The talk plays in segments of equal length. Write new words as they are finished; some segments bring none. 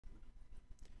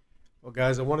Well,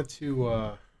 guys, I wanted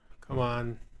to come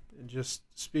on and just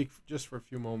speak just for a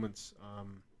few moments.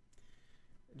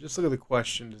 Just look at the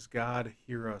question: does God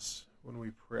hear us when we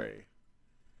pray?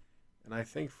 And I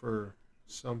think for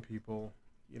some people,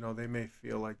 they may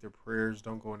feel like their prayers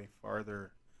don't go any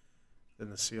farther than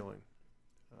the ceiling.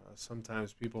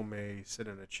 Sometimes people may sit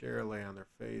in a chair, lay on their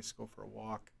face, go for a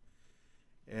walk,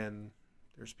 and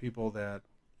there's people that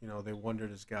they wonder: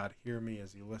 does God hear me?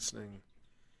 Is He listening?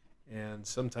 And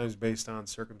sometimes, based on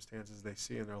circumstances they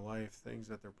see in their life, things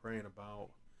that they're praying about,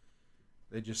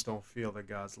 they just don't feel that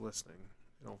God's listening.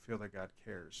 They don't feel that God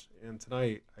cares. And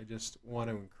tonight, I just want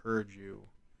to encourage you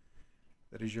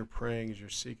that as you're praying, as you're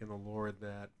seeking the Lord,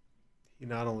 that He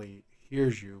not only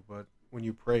hears you, but when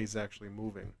you pray, He's actually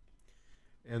moving.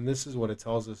 And this is what it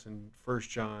tells us in 1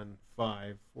 John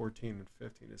 5:14 and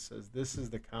 15. It says, "This is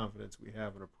the confidence we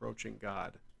have in approaching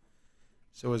God."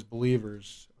 So as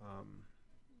believers,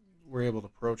 we're able to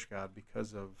approach God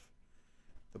because of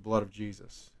the blood of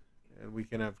Jesus. And we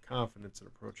can have confidence in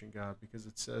approaching God because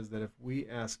it says that if we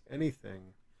ask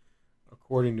anything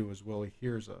according to His will, He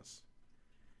hears us.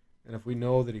 And if we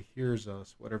know that He hears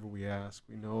us, whatever we ask,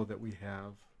 we know that we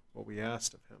have what we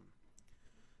asked of Him.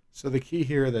 So the key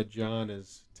here that John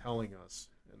is telling us,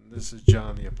 and this is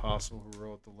John the Apostle who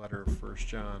wrote the letter of 1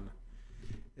 John,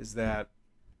 is that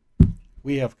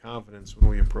we have confidence when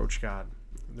we approach God.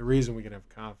 And the reason we can have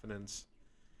confidence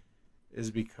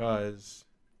is because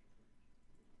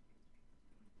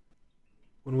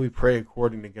when we pray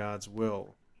according to God's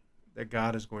will, that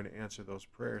God is going to answer those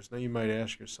prayers. Now you might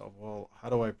ask yourself, well, how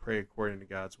do I pray according to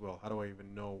God's will? How do I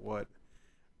even know what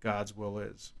God's will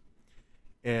is?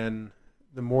 And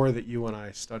the more that you and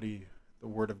I study the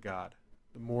Word of God,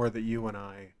 the more that you and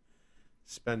I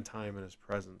spend time in His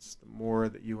presence, the more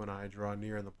that you and I draw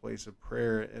near in the place of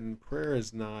prayer. And prayer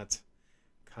is not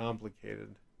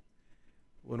complicated.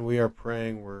 When we are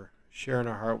praying, we're sharing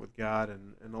our heart with God,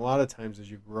 and a lot of times as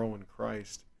you grow in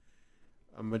Christ,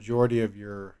 a majority of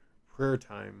your prayer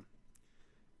time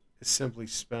is simply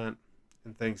spent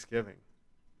in thanksgiving,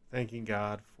 thanking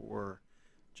God for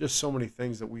just so many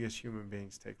things that we as human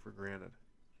beings take for granted.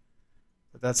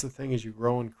 But that's the thing, as you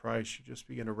grow in Christ, you just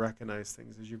begin to recognize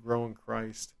things. As you grow in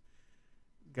Christ,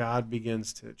 God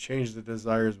begins to change the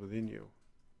desires within you.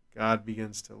 God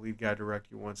begins to lead, guide,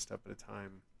 direct you one step at a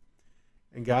time.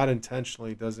 And God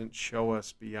intentionally doesn't show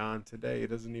us beyond today. He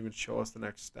doesn't even show us the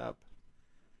next step.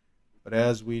 But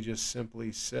as we just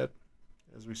simply sit,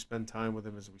 as we spend time with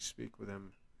Him, as we speak with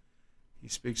Him, He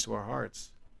speaks to our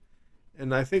hearts.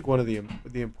 And I think one of the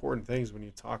important things when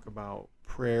you talk about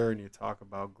prayer and you talk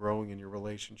about growing in your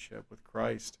relationship with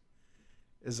Christ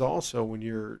is also when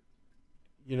you're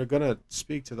going to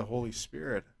speak to the Holy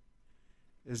Spirit,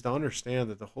 is to understand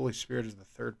that the Holy Spirit is the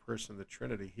third person of the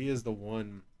Trinity. He is the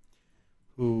one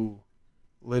who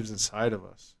lives inside of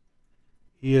us.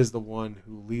 He is the one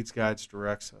who leads, guides,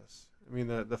 directs us. I mean,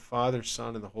 the Father,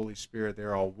 Son, and the Holy Spirit,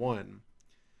 they're all one.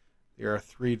 There are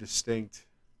three distinct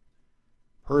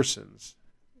persons,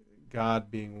 God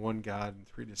being one God and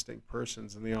three distinct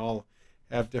persons, and they all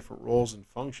have different roles and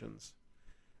functions.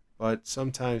 But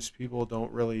sometimes people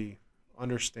don't really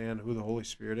understand who the Holy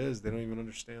Spirit is. They don't even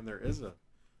understand there is a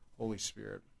Holy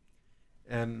Spirit.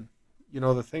 And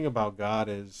the thing about God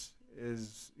is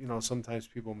sometimes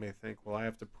people may think, well, I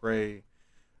have to pray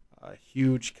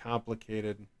huge,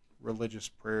 complicated religious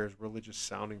prayers, religious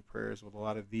sounding prayers with a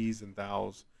lot of these and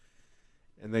thous,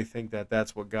 and they think that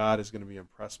that's what God is going to be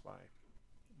impressed by.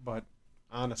 But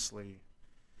honestly,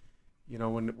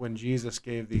 when Jesus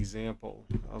gave the example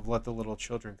of let the little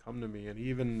children come to me, and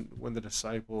even when the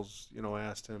disciples,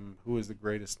 asked Him who is the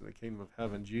greatest in the kingdom of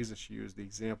heaven, Jesus used the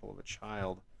example of a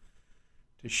child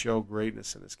to show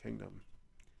greatness in His kingdom.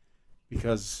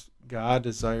 Because God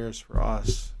desires for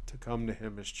us to come to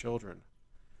Him as children,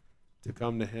 to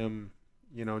come to Him,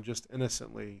 just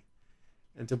innocently,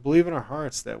 and to believe in our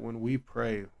hearts that when we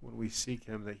pray, when we seek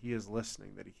Him, that He is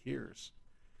listening, that He hears.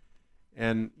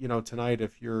 And tonight,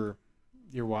 if you're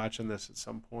watching this at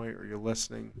some point, or you're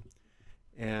listening,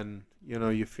 and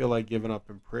you feel like giving up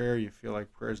in prayer, you feel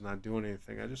like prayer is not doing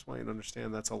anything, I just want you to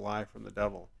understand that's a lie from the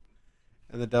devil.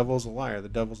 And the devil is a liar. The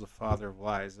devil is the father of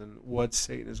lies. And what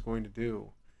Satan is going to do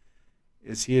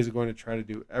is he is going to try to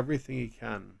do everything he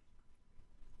can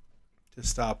to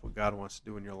stop what God wants to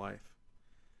do in your life.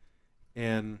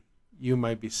 And you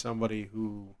might be somebody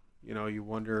who, you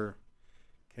wonder,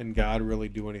 can God really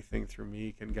do anything through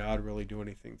me? Can God really do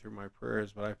anything through my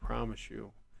prayers? But I promise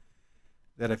you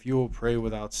that if you will pray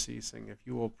without ceasing, if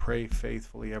you will pray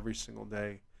faithfully every single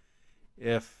day,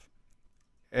 if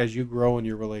as you grow in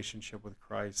your relationship with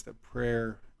Christ, that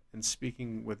prayer and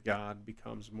speaking with God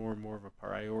becomes more and more of a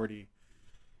priority,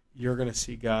 you're going to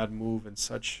see God move in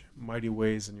such mighty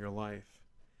ways in your life.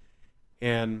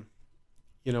 And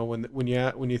when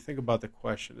you think about the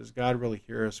question, does God really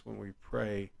hear us when we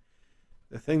pray?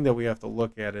 The thing that we have to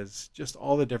look at is just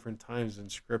all the different times in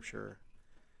Scripture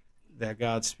that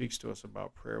God speaks to us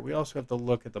about prayer. We also have to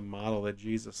look at the model that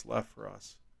Jesus left for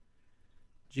us.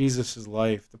 Jesus'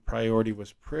 life, the priority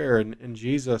was prayer, and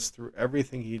Jesus, through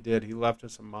everything he did, he left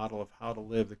us a model of how to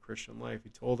live the Christian life. He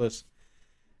told us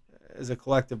as a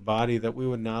collective body that we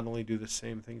would not only do the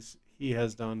same things he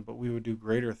has done, but we would do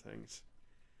greater things.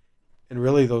 And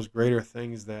really those greater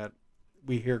things that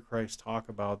we hear Christ talk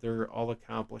about, they're all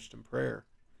accomplished in prayer.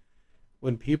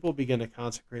 When people begin to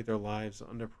consecrate their lives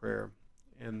under prayer,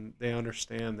 and they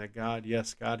understand that God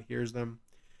hears them,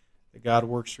 that God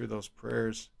works through those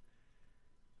prayers,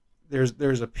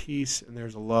 there's a peace and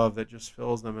there's a love that just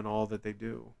fills them in all that they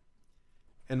do.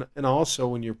 And also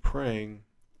when you're praying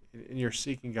and you're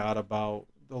seeking God about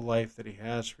the life that he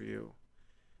has for you,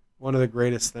 one of the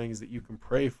greatest things that you can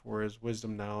pray for is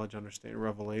wisdom, knowledge, understanding,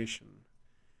 revelation.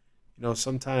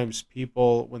 Sometimes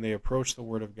people, when they approach the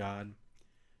Word of God,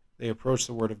 they approach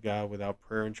the Word of God without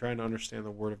prayer and trying to understand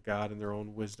the Word of God in their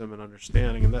own wisdom and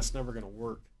understanding, and that's never going to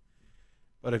work.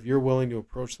 But if you're willing to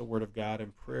approach the Word of God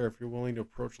in prayer, if you're willing to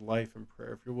approach life in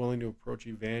prayer, if you're willing to approach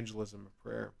evangelism in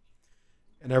prayer,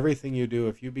 and everything you do,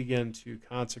 if you begin to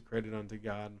consecrate it unto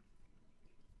God,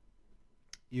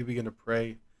 you begin to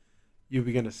pray, you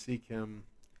begin to seek him,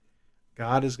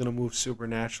 God is going to move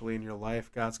supernaturally in your life.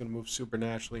 God's going to move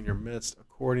supernaturally in your midst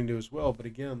according to his will. But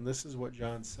again, this is what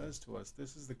John says to us.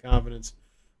 This is the confidence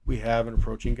we have in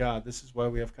approaching God. This is why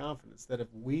we have confidence, that if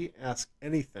we ask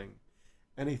anything,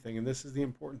 and this is the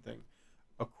important thing,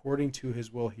 according to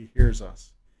his will, he hears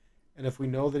us. And if we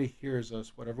know that he hears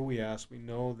us, whatever we ask, we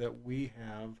know that we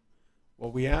have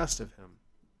what we asked of him.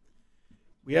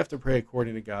 We have to pray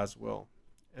according to God's will.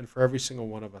 And for every single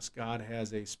one of us, God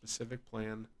has a specific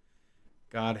plan.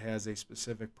 God has a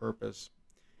specific purpose.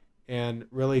 And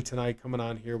really tonight, coming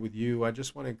on here with you, I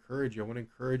just want to encourage you. I want to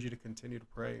encourage you to continue to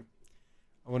pray.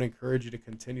 I want to encourage you to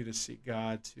continue to seek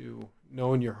God, to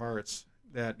know in your hearts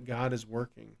that God is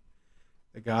working,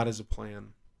 that God has a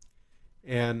plan.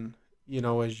 And,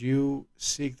 as you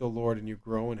seek the Lord and you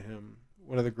grow in him,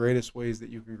 one of the greatest ways that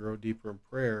you can grow deeper in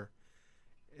prayer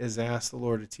is ask the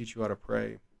Lord to teach you how to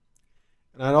pray.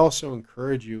 And I'd also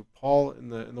encourage you, Paul in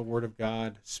the Word of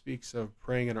God speaks of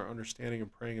praying in our understanding and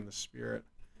praying in the Spirit.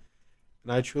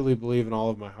 And I truly believe in all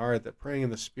of my heart that praying in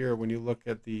the Spirit, when you look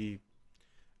at the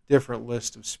different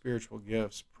list of spiritual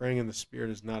gifts, praying in the Spirit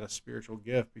is not a spiritual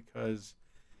gift, because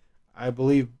I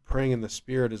believe praying in the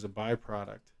Spirit is a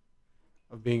byproduct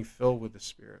of being filled with the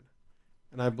Spirit.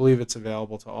 And I believe it's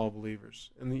available to all believers.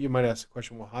 And you might ask the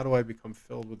question, well, how do I become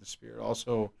filled with the Spirit?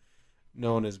 Also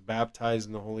known as baptized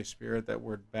in the Holy Spirit. That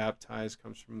word baptize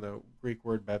comes from the Greek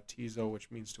word baptizo,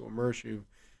 which means to immerse. You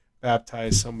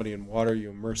baptize somebody in water, you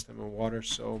immerse them in water.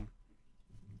 So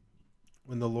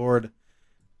when the Lord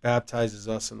baptizes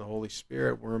us in the Holy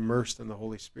Spirit, we're immersed in the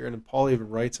Holy Spirit. And Paul even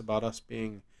writes about us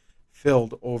being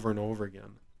filled over and over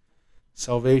again.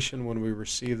 Salvation, when we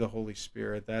receive the Holy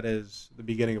Spirit, that is the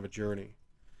beginning of a journey.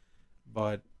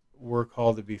 But we're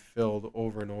called to be filled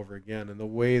over and over again. And the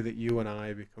way that you and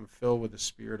I become filled with the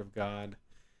Spirit of God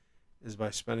is by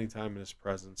spending time in his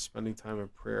presence, spending time in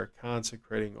prayer,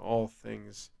 consecrating all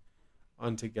things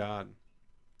unto God.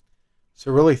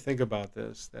 So really think about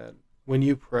this, that when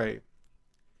you pray,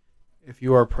 if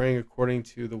you are praying according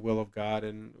to the will of God,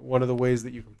 and one of the ways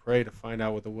that you can pray to find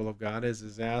out what the will of God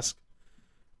is ask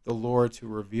the Lord to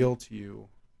reveal to you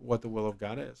what the will of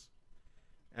God is.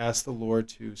 Ask the Lord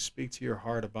to speak to your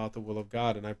heart about the will of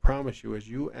God. And I promise you, as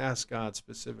you ask God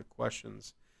specific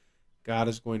questions, God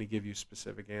is going to give you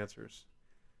specific answers.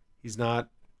 He's not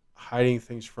hiding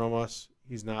things from us.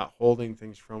 He's not holding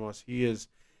things from us. He is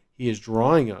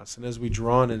drawing us. And as we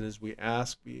draw in and as we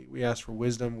ask for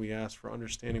wisdom, we ask for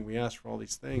understanding, we ask for all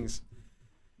these things,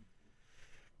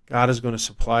 God is going to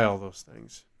supply all those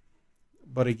things.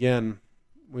 But again,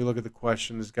 we look at the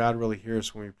question, does God really hear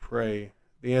us when we pray?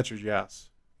 The answer is yes.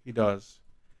 He does.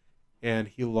 And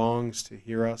he longs to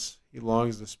hear us. He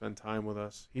longs to spend time with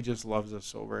us. He just loves us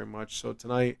so very much. So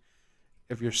tonight,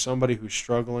 if you're somebody who's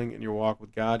struggling in your walk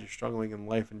with God, you're struggling in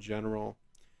life in general,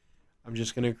 I'm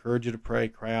just going to encourage you to pray,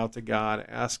 cry out to God,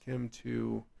 ask him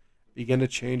to begin to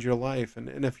change your life.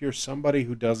 And if you're somebody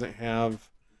who doesn't have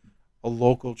a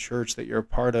local church that you're a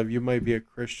part of, you might be a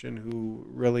Christian who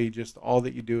really just all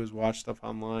that you do is watch stuff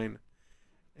online,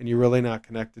 and you're really not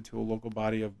connected to a local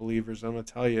body of believers. I'm going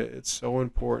to tell you, it's so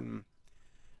important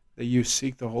that you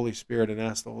seek the Holy Spirit and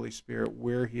ask the Holy Spirit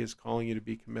where He is calling you to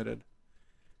be committed,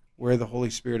 where the Holy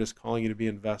Spirit is calling you to be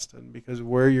invested. Because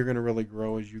where you're going to really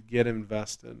grow is you get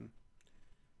invested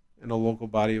in a local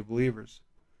body of believers.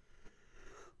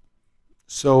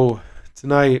 So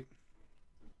tonight,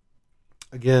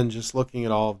 again, just looking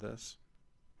at all of this,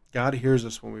 God hears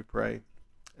us when we pray.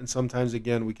 And sometimes,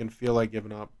 again, we can feel like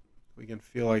giving up. We can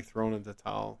feel like throwing in the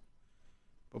towel.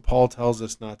 But Paul tells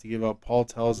us not to give up. Paul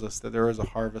tells us that there is a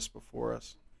harvest before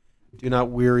us. Do not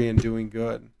weary in doing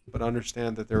good, but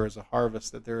understand that there is a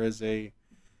harvest, that there is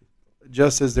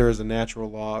just as there is a natural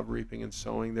law of reaping and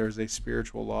sowing, there is a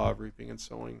spiritual law of reaping and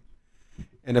sowing.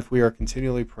 And if we are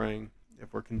continually praying,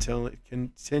 if we're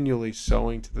continually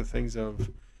sowing to the things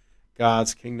of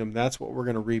God's kingdom, that's what we're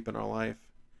going to reap in our life.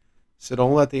 So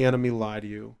don't let the enemy lie to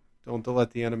you. Don't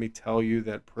let the enemy tell you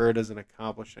that prayer doesn't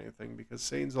accomplish anything, because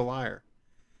Satan's a liar.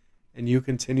 And you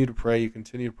continue to pray, you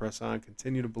continue to press on,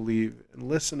 continue to believe, and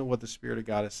listen to what the Spirit of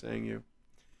God is saying to you.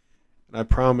 And I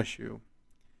promise you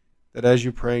that as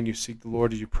you pray and you seek the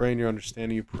Lord, as you pray in your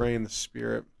understanding, you pray in the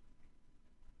Spirit,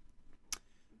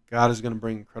 God is going to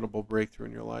bring incredible breakthrough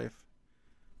in your life.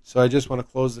 So I just want to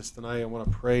close this tonight. I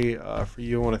want to pray for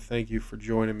you. I want to thank you for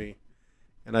joining me.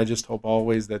 And I just hope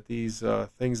always that these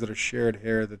things that are shared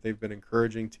here, that they've been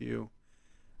encouraging to you,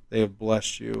 they have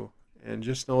blessed you. And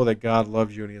just know that God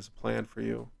loves you and He has a plan for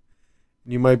you.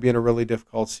 And you might be in a really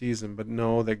difficult season, but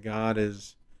know that God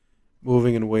is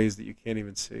moving in ways that you can't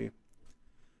even see.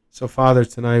 So, Father,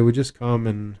 tonight we just come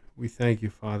and we thank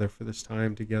you, Father, for this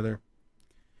time together.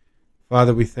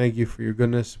 Father, we thank you for your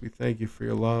goodness. We thank you for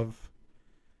your love.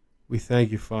 We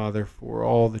thank you, Father, for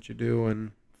all that you do.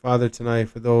 And Father, tonight,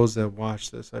 for those that watch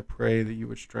this, I pray that you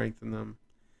would strengthen them.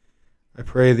 I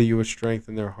pray that you would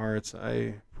strengthen their hearts.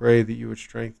 I pray that you would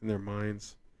strengthen their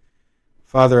minds.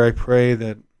 Father, I pray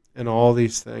that in all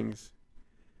these things,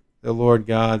 the Lord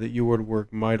God, that you would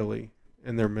work mightily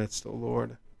in their midst, O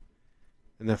Lord.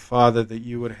 And that, Father, that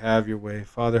you would have your way.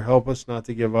 Father, help us not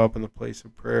to give up in the place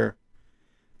of prayer.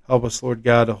 Help us, Lord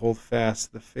God, to hold fast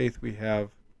to the faith we have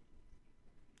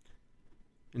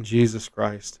in Jesus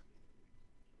Christ.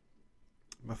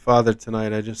 But Father,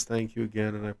 tonight I just thank you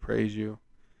again and I praise you.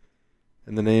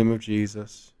 In the name of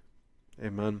Jesus,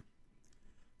 amen.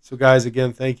 So guys,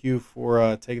 again, thank you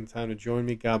for taking the time to join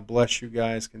me. God bless you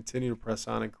guys. Continue to press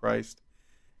on in Christ.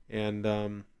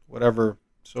 And whatever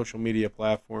social media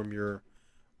platform you're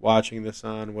watching this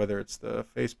on, whether it's the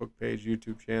Facebook page,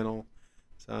 YouTube channel,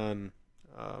 it's on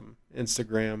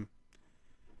Instagram,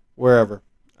 wherever,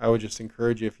 I would just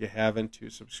encourage you, if you haven't, to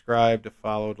subscribe, to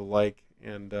follow, to like,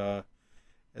 and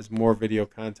as more video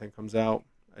content comes out,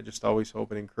 I just always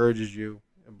hope it encourages you,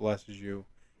 it blesses you,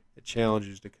 it challenges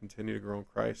you to continue to grow in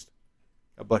Christ.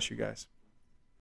 God bless you guys.